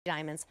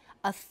diamonds,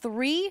 a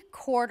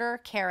 3/4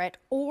 carat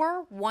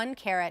or 1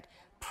 carat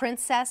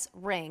princess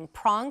ring,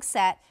 prong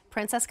set,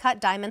 princess cut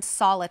diamond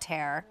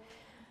solitaire,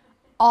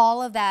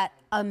 all of that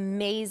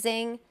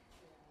amazing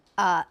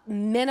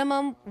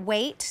minimum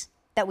weight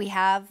that we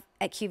have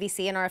at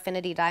QVC in our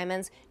Affinity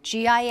diamonds,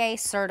 GIA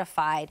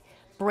certified,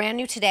 brand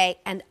new today,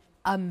 and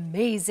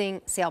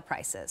amazing sale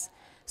prices.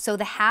 So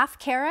the 1/2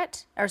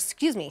 carat, or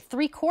excuse me,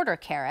 3/4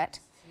 carat,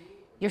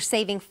 you're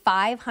saving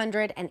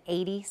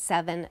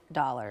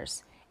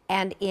 $587.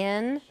 And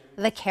in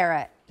the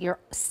carat, you're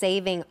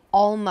saving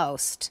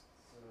almost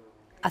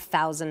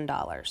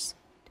 $1,000.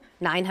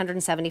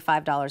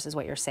 $975 is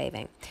what you're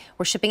saving.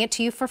 We're shipping it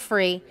to you for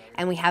free,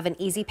 and we have an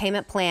easy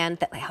payment plan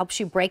that helps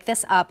you break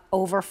this up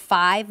over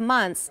 5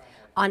 months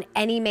on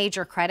any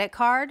major credit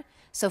card.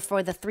 So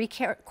for the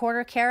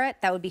 3/4 carat,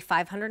 that would be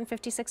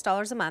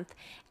 $556 a month,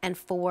 and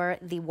for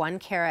the 1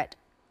 carat,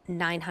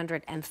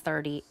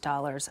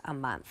 $930 a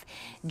month.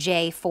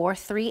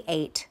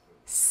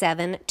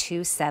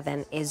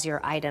 J438727 is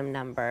your item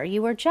number.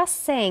 You were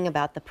just saying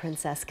about the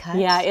princess cut.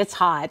 Yeah, it's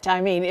hot.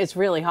 I mean, it's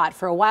really hot.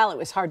 For a while, it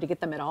was hard to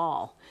get them at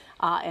all.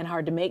 And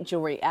hard to make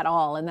jewelry at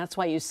all. And that's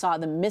why you saw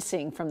them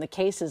missing from the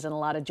cases in a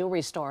lot of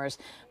jewelry stores.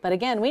 But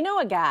again, we know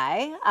a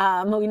guy,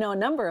 we know a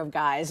number of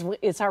guys.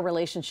 It's our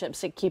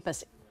relationships that keep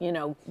us, you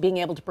know, being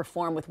able to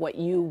perform with what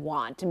you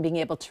want and being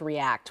able to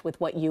react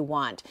with what you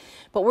want.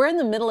 But we're in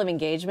the middle of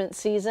engagement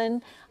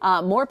season.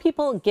 More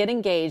people get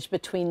engaged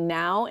between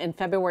now and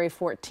February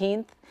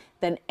 14th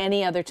than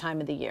any other time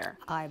of the year.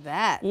 I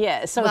bet.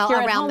 Yeah, so well, if you're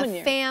around at home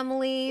the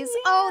families.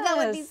 Yes. Oh, that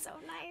would be so nice.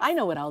 I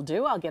know what I'll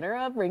do. I'll get her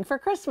a ring for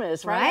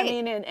Christmas, right? I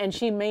mean, and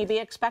she may be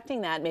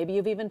expecting that. Maybe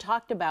you've even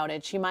talked about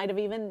it. She might have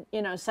even,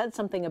 you know, said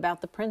something about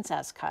the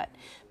princess cut.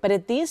 But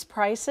at these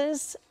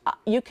prices,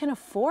 you can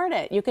afford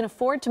it. You can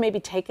afford to maybe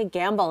take a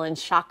gamble and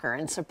shock her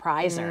and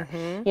surprise her.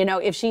 You know,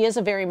 if she is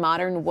a very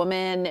modern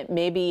woman,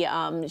 maybe,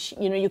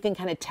 you know, you can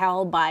kind of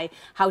tell by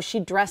how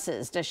she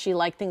dresses. Does she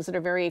like things that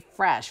are very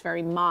fresh,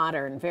 very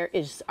modern?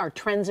 Are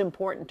trends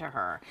important to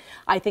her?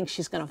 I think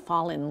she's going to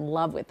fall in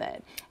love with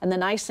it. And the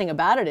nice thing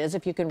about it is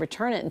if you can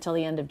return it until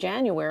the end of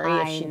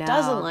January, if she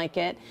doesn't like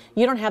it,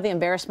 you don't have the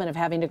embarrassment of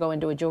having to go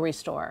into a jewelry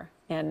store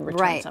and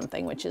return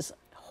something, which is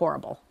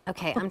horrible.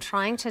 Okay, I'm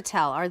trying to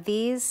tell. Are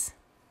these...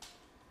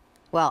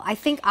 Well, I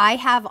think I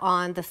have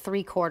on the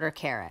 3/4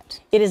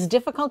 carat. It is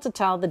difficult to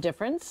tell the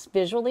difference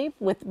visually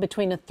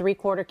between a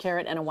 3/4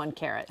 carat and a 1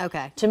 carat.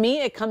 Okay. To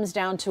me, it comes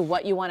down to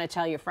what you want to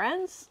tell your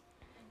friends.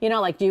 You know,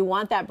 like, do you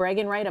want that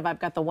bragging right of I've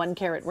got the 1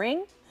 carat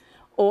ring?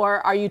 Or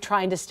are you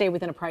trying to stay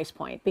within a price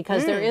point?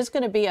 Because there is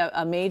going to be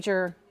a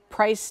major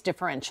price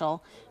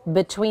differential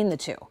between the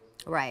two.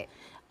 Right.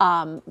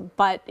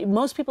 But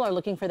most people are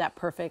looking for that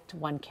perfect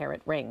 1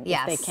 carat ring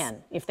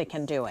if they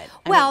can do it.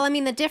 I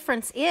mean, the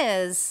difference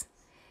is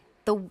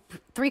the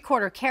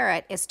 3/4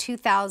 carat is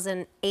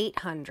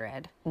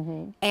 $2,800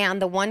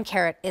 and the 1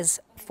 carat is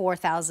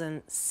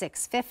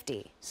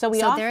 $4,650. So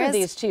we offer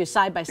these to you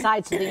side by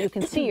side so that you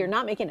can see you're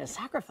not making a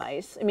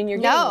sacrifice. I mean, you're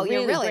getting a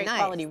really great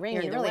quality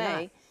ring either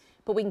way,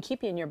 but we can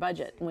keep you in your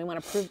budget, and we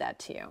want to prove that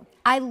to you.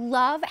 I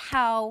love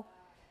how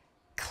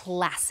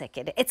classic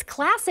it is. It's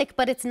classic,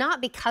 but it's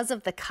not because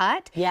of the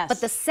cut. Yes.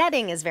 But the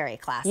setting is very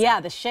classic. Yeah,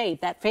 the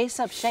shape, that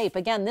face-up shape.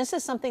 Again, this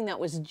is something that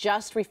was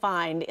just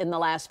refined in the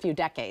last few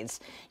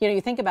decades. You know,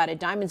 you think about it,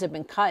 diamonds have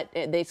been cut.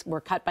 They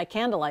were cut by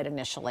candlelight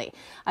initially.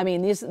 I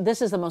mean,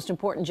 this is the most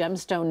important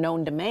gemstone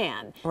known to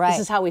man. Right.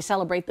 This is how we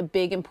celebrate the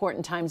big,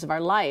 important times of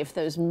our life,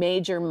 those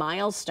major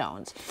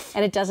milestones.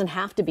 And it doesn't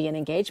have to be an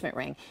engagement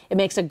ring. It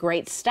makes a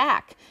great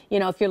stack. You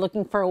know, if you're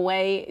looking for a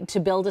way to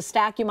build a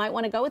stack, you might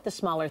want to go with the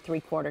smaller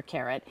 3/4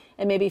 carat.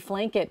 And maybe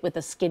flank it with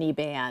a skinny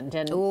band.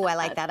 And ooh, I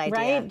like that idea.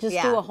 Right?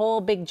 Just do a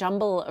whole big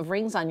jumble of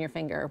rings on your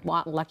finger.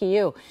 Lucky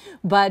you.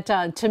 But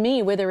to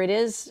me, whether it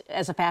is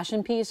as a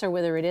fashion piece or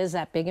whether it is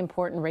that big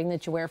important ring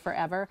that you wear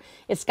forever,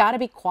 it's got to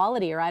be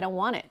quality or I don't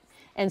want it.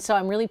 And so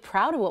I'm really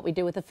proud of what we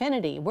do with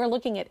Affinity. We're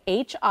looking at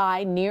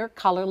HI near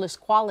colorless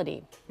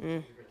quality.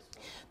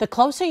 The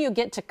closer you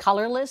get to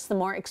colorless, the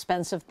more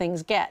expensive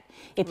things get.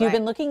 If you've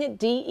been looking at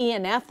D, E,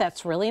 and F,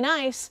 that's really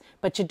nice,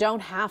 but you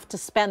don't have to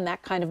spend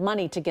that kind of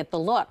money to get the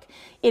look.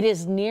 It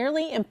is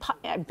nearly, in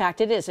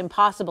fact, it is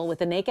impossible with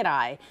the naked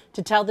eye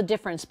to tell the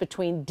difference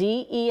between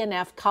D, E, and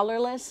F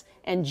colorless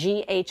and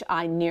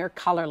GHI near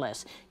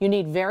colorless. You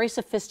need very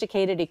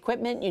sophisticated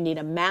equipment. You need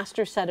a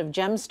master set of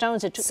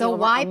gemstones. It took me over a month. So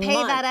why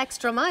pay that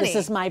extra money? This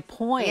is my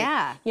point.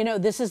 Yeah. You know,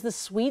 this is the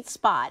sweet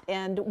spot,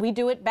 and we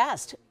do it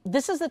best.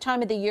 This is the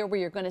time of the year where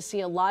you're going to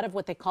see a lot of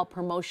what they call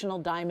promotional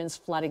diamonds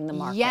flooding the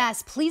market.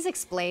 Yes, please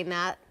explain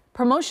that.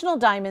 Promotional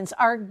diamonds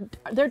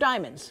they're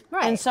diamonds.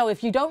 Right. And so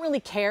if you don't really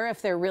care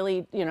if they're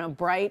really, you know,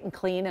 bright and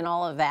clean and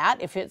all of that,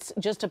 if it's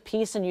just a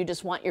piece and you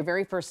just want your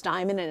very first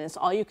diamond and it's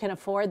all you can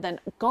afford, then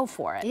go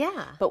for it.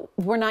 Yeah. But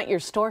we're not your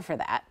store for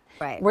that.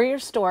 Right. We're your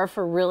store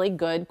for really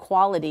good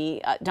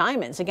quality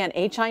diamonds. Again,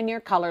 HI near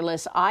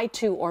colorless,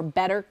 I2 or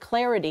better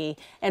clarity,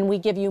 and we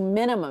give you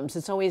minimums.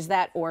 It's always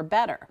that or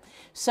better.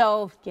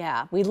 So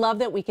yeah, we love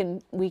that we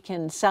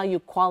can sell you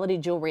quality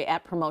jewelry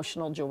at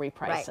promotional jewelry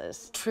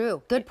prices. Right.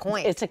 True. Good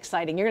point. It's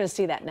exciting. You're going to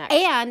see that next.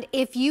 And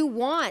if you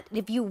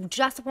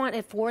just want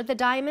it for the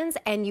diamonds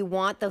and you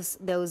want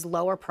those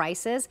lower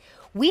prices,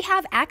 we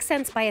have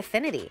accents by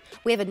Affinity.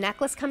 We have a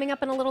necklace coming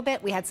up in a little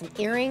bit. We had some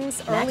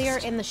earrings earlier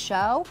in the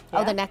show.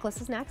 Yeah. Oh, the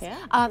necklace is next.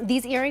 Yeah.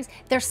 These earrings,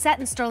 they're set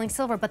in sterling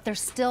silver, but they're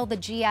still the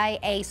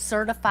GIA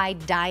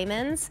certified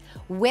diamonds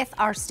with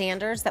our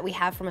standards that we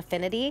have from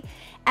Affinity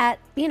at,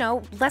 you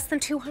know, less than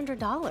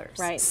 $200.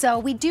 Right. So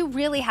we do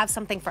really have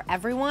something for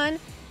everyone.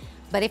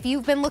 But if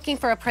you've been looking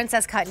for a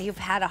princess cut and you've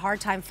had a hard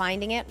time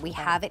finding it, we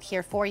have it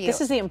here for you. This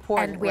is the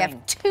important And we ring.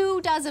 have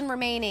 2 dozen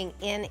remaining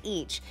in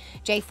each.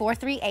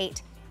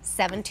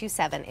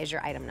 J438727 is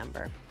your item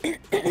number.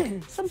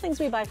 Some things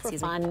we buy for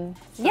fun,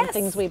 some Yes.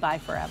 things we buy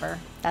forever.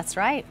 That's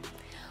right.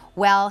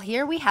 Well,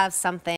 here we have something.